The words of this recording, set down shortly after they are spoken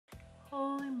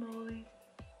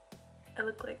I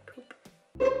look like poop.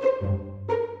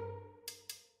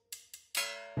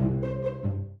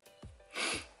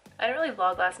 I didn't really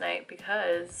vlog last night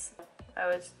because I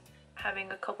was having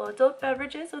a couple of adult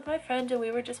beverages with my friend and we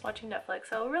were just watching Netflix,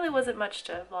 so it really wasn't much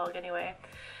to vlog anyway.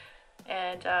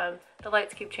 And the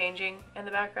lights keep changing in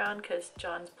the background because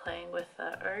John's playing with,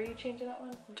 are you changing that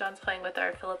one? John's playing with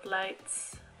our Philip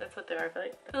lights. That's what they are,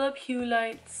 Philip Hue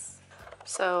lights.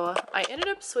 So I ended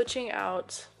up switching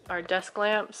out our desk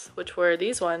lamps, which were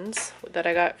these ones that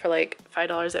I got for like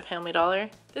 $5 at Family Dollar.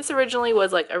 This originally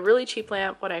was like a really cheap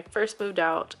lamp when I first moved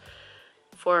out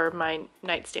for my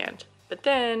nightstand. But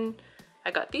then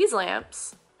I got these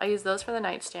lamps. I use those for the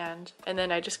nightstand. And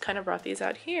then I just kind of brought these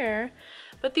out here.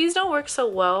 But these don't work so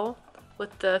well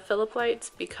with the Philip lights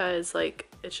because like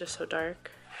it's just so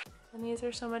dark. And these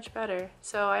are so much better.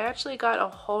 So I actually got a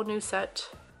whole new set.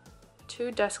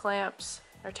 2 desk lamps,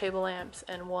 or table lamps,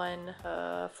 and 1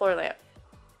 floor lamp.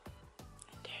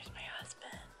 And there's my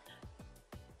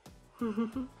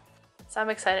husband. So I'm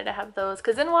excited to have those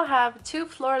because then we'll have 2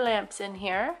 floor lamps in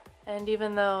here. And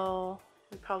even though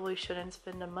we probably shouldn't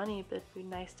spend the money, but it'd be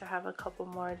nice to have a couple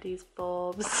more of these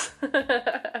bulbs.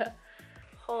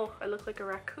 Oh, I look like a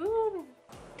raccoon.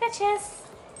 Duchess!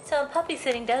 So I'm puppy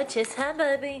sitting Duchess, huh,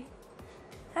 baby?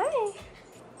 Hi!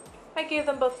 I gave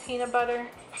them both peanut butter.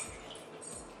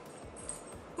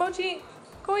 Mochi,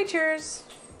 go eat yours.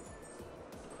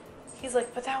 He's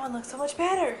like, but that one looks so much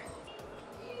better.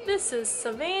 This is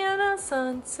Savannah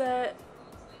Sunset.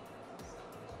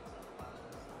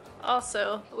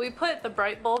 Also, we put the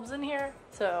bright bulbs in here,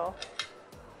 so.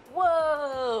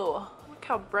 Whoa! Look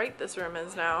how bright this room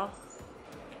is now.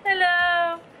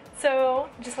 Hello! So,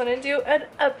 just want to do an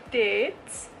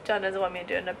update. John doesn't want me to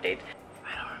do an update.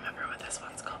 I don't remember what this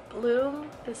one's called.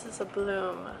 Bloom? This is a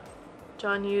bloom.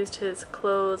 John used his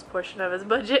clothes portion of his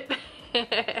budget. Can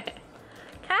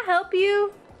I help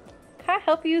you? Can I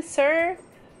help you, sir?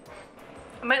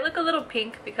 I might look a little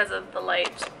pink because of the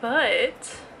light,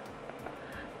 but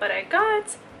I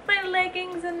got my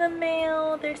leggings in the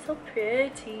mail. They're so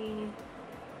pretty.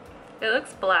 It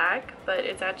looks black, but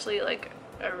it's actually like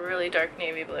a really dark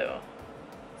navy blue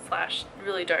slash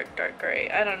really dark gray.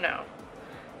 I don't know.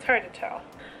 It's hard to tell.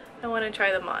 I want to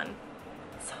try them on.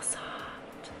 So soft.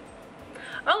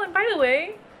 Oh, and by the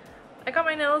way, I got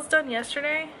my nails done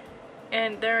yesterday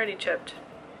and they're already chipped.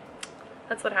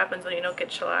 That's what happens when you don't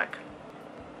get shellac.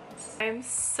 I'm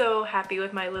so happy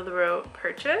with my Lularoe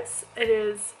purchase. It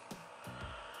is...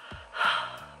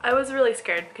 I was really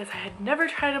scared because I had never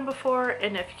tried them before,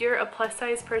 and if you're a plus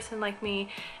size person like me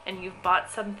and you've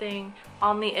bought something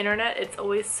on the internet, it's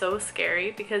always so scary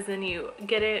because then you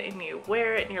get it and you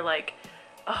wear it and you're like,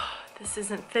 oh, this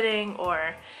isn't fitting,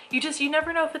 or you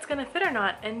never know if it's gonna fit or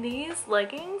not. And these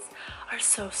leggings are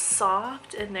so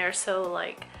soft and they're so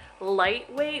like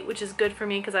lightweight, which is good for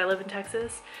me because I live in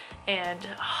Texas, and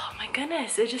oh my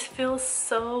goodness, it just feels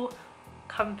so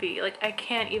comfy. Like I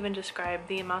can't even describe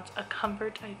the amount of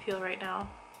comfort I feel right now.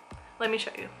 Let me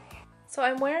show you. So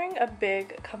I'm wearing a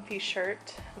big comfy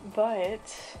shirt,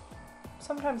 but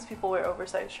sometimes people wear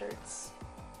oversized shirts.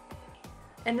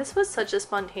 And this was such a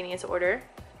spontaneous order.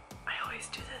 I always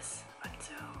do this on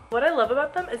Zoom. What I love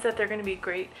about them is that they're gonna be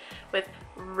great with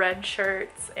red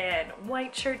shirts and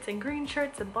white shirts and green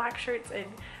shirts and black shirts and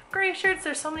gray shirts.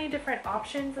 There's so many different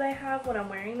options that I have when I'm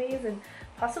wearing these, and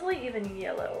possibly even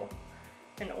yellow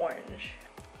and orange.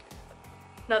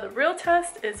 Now the real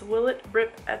test is, will it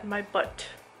rip at my butt?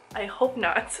 I hope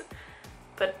not,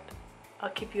 but I'll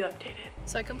keep you updated.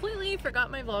 So I completely forgot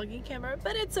my vlogging camera,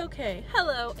 but it's okay.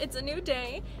 Hello, it's a new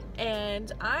day,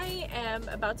 and I am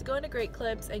about to go into Great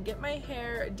Clips and get my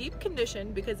hair deep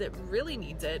conditioned because it really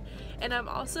needs it. And I'm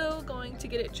also going to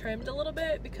get it trimmed a little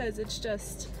bit because it's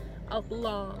just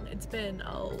it's been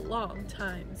a long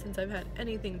time since I've had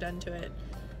anything done to it.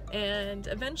 And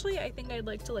eventually I think I'd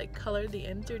like to like color the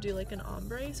ends or do like an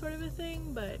ombre sort of a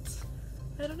thing, but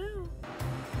I don't know.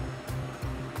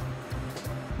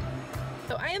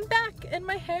 So I am back and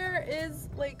my hair is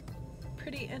like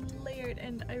pretty and layered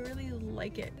and I really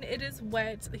like it. It is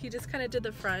wet. He just kind of did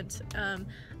the front. I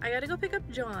gotta go pick up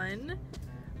John.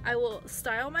 I will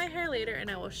style my hair later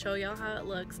and I will show y'all how it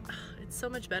looks. It's so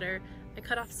much better. I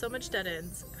cut off so much dead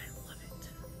ends and I love it.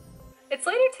 It's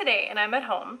later today and I'm at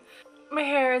home. My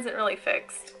hair isn't really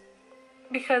fixed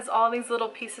because all these little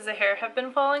pieces of hair have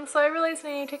been falling, so I realized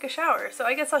I need to take a shower. So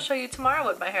I guess I'll show you tomorrow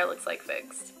what my hair looks like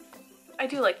fixed. I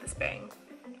do like this bang.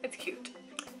 It's cute.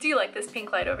 Do you like this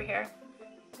pink light over here?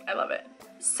 I love it.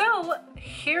 So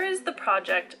here is the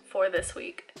project for this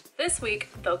week. This week,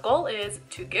 the goal is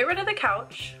to get rid of the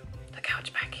couch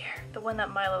back here, the one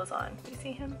that Milo's on. You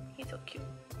see him? He's so cute.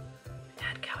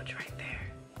 Dad couch. couch right there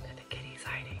that the kitty's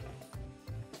hiding.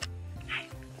 Hi.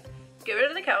 Get rid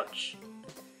of the couch.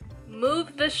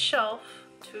 Move the shelf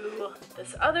to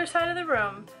this other side of the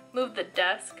room. Move the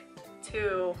desk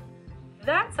to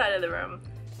that side of the room.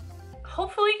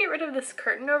 Hopefully get rid of this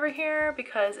curtain over here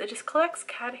because it just collects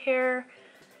cat hair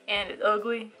and it's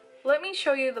ugly. Let me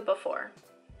show you the before.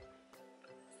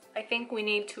 I think we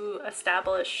need to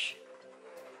establish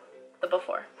the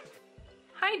before.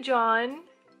 Hi, John.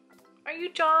 Are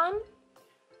you John?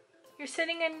 You're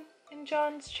sitting in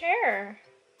John's chair.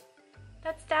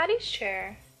 That's Daddy's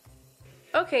chair.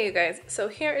 Okay, you guys, so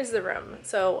here is the room.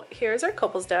 So here's our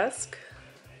couple's desk,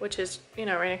 which is, you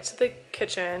know, right next to the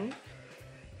kitchen.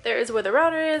 There is where the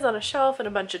router is on a shelf and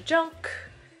a bunch of junk.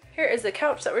 Here is the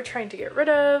couch that we're trying to get rid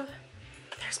of.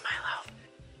 There's Milo.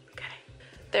 Okay.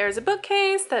 There's a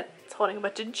bookcase that's holding a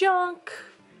bunch of junk,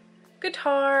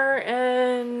 guitar,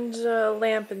 and a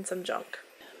lamp and some junk.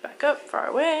 Back up, far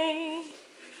away.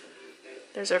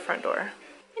 There's our front door.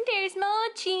 And there's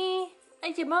Mochi.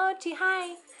 Mochi,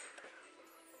 hi.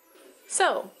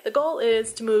 So, the goal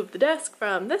is to move the desk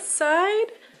from this side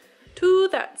to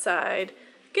that side.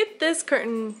 Get this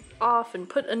curtain off and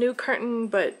put a new curtain,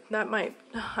 but that might,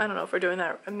 I don't know if we're doing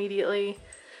that immediately.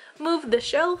 Move the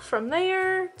shelf from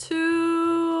there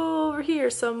to over here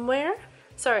somewhere.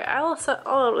 Sorry, all of a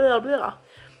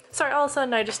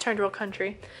sudden I just turned real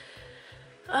country.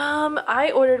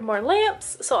 I ordered more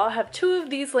lamps, so I'll have 2 of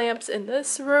these lamps in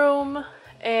this room,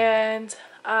 and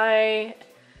I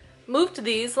moved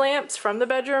these lamps from the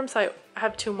bedroom, so I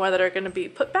have 2 more that are going to be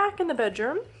put back in the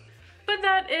bedroom. But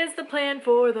that is the plan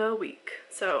for the week,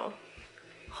 so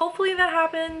hopefully that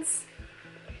happens.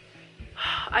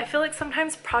 I feel like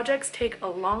sometimes projects take a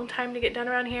long time to get done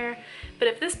around here, but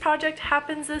if this project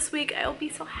happens this week, I'll be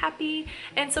so happy.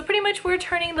 And so pretty much we're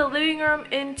turning the living room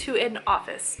into an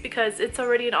office because it's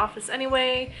already an office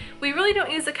anyway. We really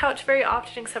don't use the couch very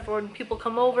often except for when people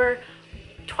come over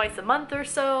twice a month or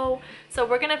so. So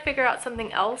we're gonna figure out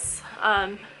something else,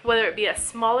 whether it be a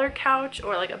smaller couch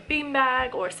or like a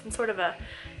beanbag or some sort of a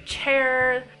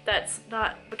chair that's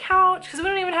not a couch, because we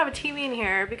don't even have a TV in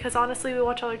here because honestly we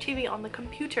watch all our TV on the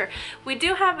computer. We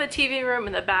do have a TV room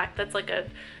in the back that's like a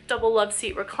double love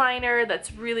seat recliner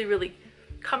that's really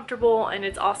comfortable, and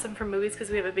it's awesome for movies because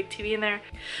we have a big TV in there.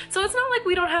 So it's not like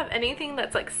we don't have anything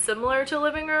that's like similar to a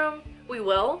living room. We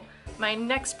will. My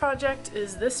next project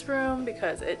is this room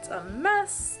because it's a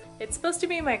mess. It's supposed to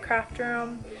be my craft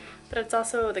room, but it's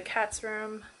also the cat's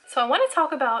room. So I want to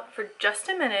talk about for just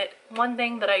a minute one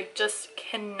thing that I just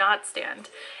cannot stand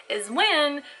is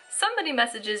when somebody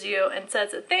messages you and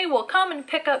says that they will come and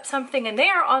pick up something and they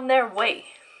are on their way.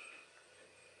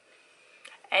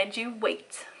 And you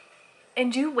wait.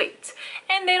 And you wait.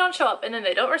 And they don't show up, and then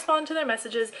they don't respond to their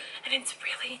messages, and it's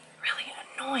really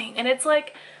annoying. And it's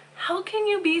like, how can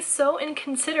you be so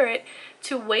inconsiderate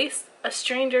to waste a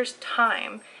stranger's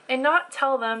time and not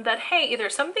tell them that, hey, either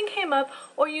something came up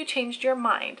or you changed your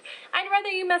mind? I'd rather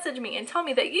you message me and tell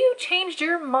me that you changed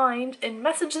your mind and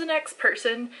message the next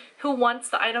person who wants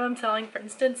the item I'm selling. For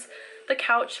instance, the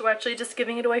couch, we're actually just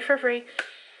giving it away for free.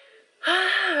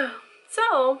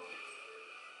 So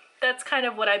that's kind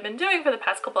of what I've been doing for the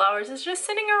past couple hours, is just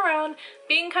sitting around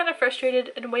being kind of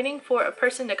frustrated and waiting for a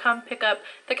person to come pick up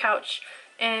the couch,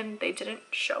 and they didn't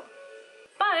show.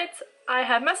 But I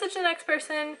have messaged the next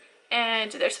person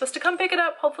and they're supposed to come pick it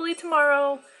up hopefully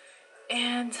tomorrow,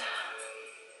 and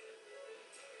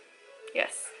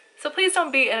yes. So please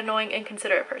don't be an annoying,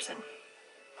 inconsiderate person.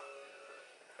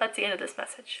 That's the end of this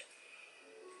message.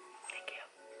 Thank you.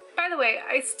 By the way,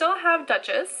 I still have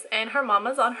Duchess and her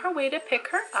mama's on her way to pick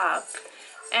her up,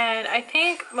 and I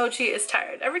think Mochi is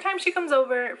tired. Every time she comes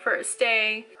over for a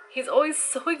stay, he's always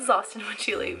so exhausted when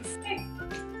she leaves. Hey.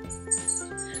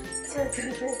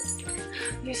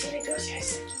 You should go share.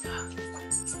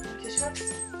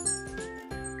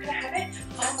 Can I have it?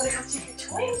 Oh, I'm gonna come take your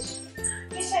toys.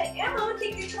 You said, yeah, I'm gonna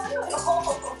take your toy.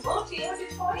 Oh, Mochi, you want your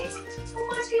toy? Oh,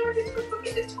 Mochi, you want your toy? Go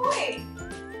get the toy.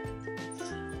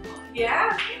 Oh,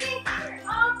 yeah?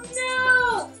 Oh,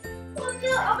 no. Oh,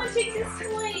 no, I'm gonna take this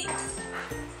toy.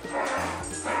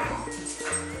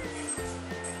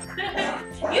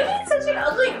 You make such an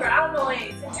ugly growl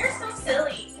noise, and you're so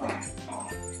silly.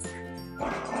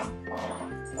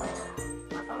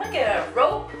 I'm gonna get a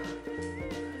rope.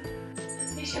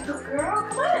 You good girl,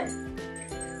 come on.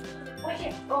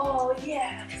 Oh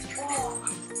yeah. Oh.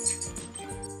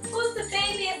 Who's the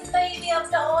babiest baby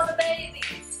of all the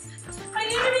babies? Are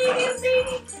you the babiest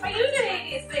baby? Are you the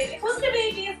babiest baby? Who's the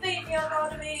babiest baby of all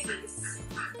the babies?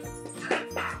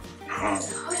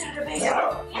 Who's the baby?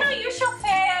 You know, you're so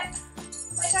fat.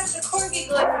 I got the Corgi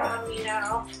glitter on me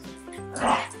now. They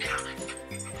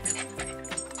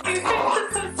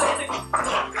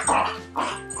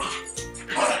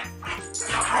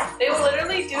will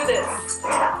literally do this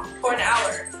for an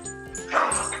hour.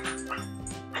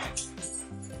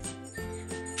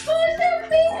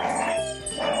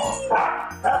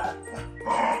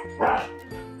 Oh,